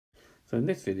So in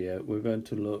this video we're going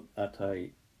to look at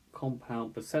a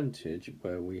compound percentage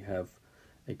where we have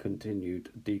a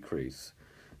continued decrease.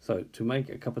 So to make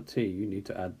a cup of tea you need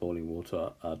to add boiling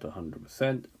water at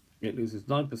 100%. It loses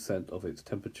 9% of its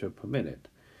temperature per minute.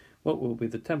 What will be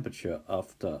the temperature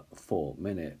after 4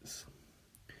 minutes?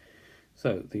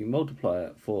 So the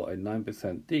multiplier for a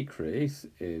 9% decrease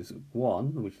is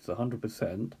 1, which is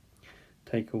 100%,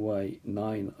 take away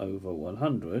 9 over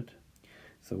 100.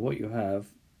 So what you have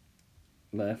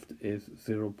left is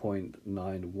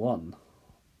 0.91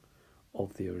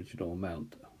 of the original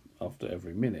amount after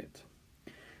every minute.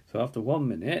 So after 1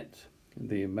 minute,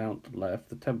 the amount left,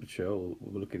 the temperature, or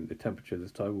we're looking at the temperature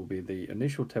this time, will be the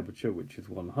initial temperature, which is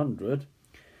 100,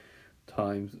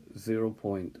 times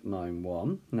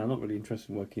 0.91. Now, I'm not really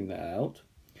interested in working that out.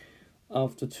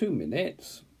 After 2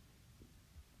 minutes,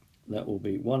 that will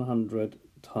be 100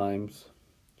 times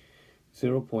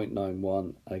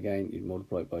 0.91. Again, you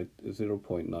multiply it by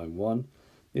 0.91.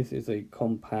 This is a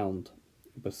compound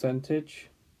percentage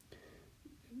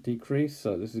decrease,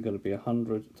 so this is going to be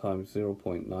 100 times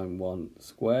 0.91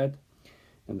 squared,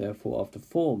 and therefore after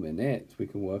 4 minutes we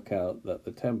can work out that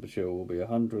the temperature will be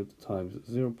 100 times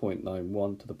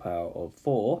 0.91 to the power of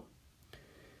 4,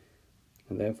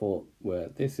 and therefore where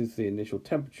this is the initial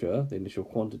temperature, the initial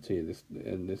quantity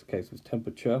in this case was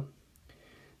temperature,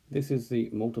 this is the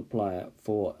multiplier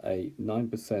for a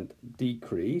 9%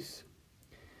 decrease,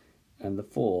 and the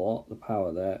 4, the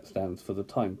power there, stands for the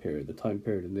time period. The time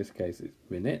period in this case is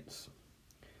minutes.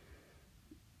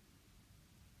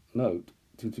 Note,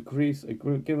 to decrease a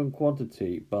given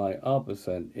quantity by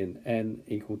R% in n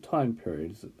equal time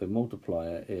periods, the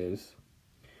multiplier is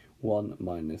 1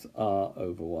 minus R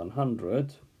over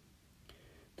 100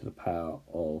 to the power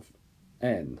of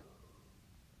n.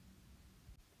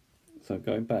 So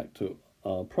going back to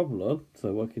our problem,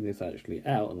 so working this actually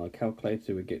out on our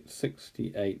calculator, we get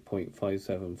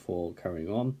 68.574 carrying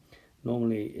on.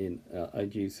 Normally in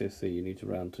IGCSE you need to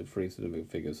round to 3 significant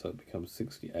figures, so it becomes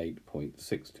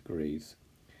 68.6 degrees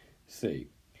C.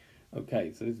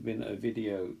 Okay, so this has been a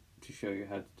video to show you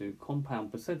how to do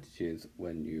compound percentages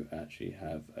when you actually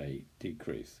have a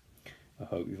decrease. I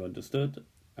hope you've understood,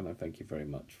 and I thank you very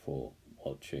much for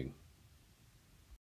watching.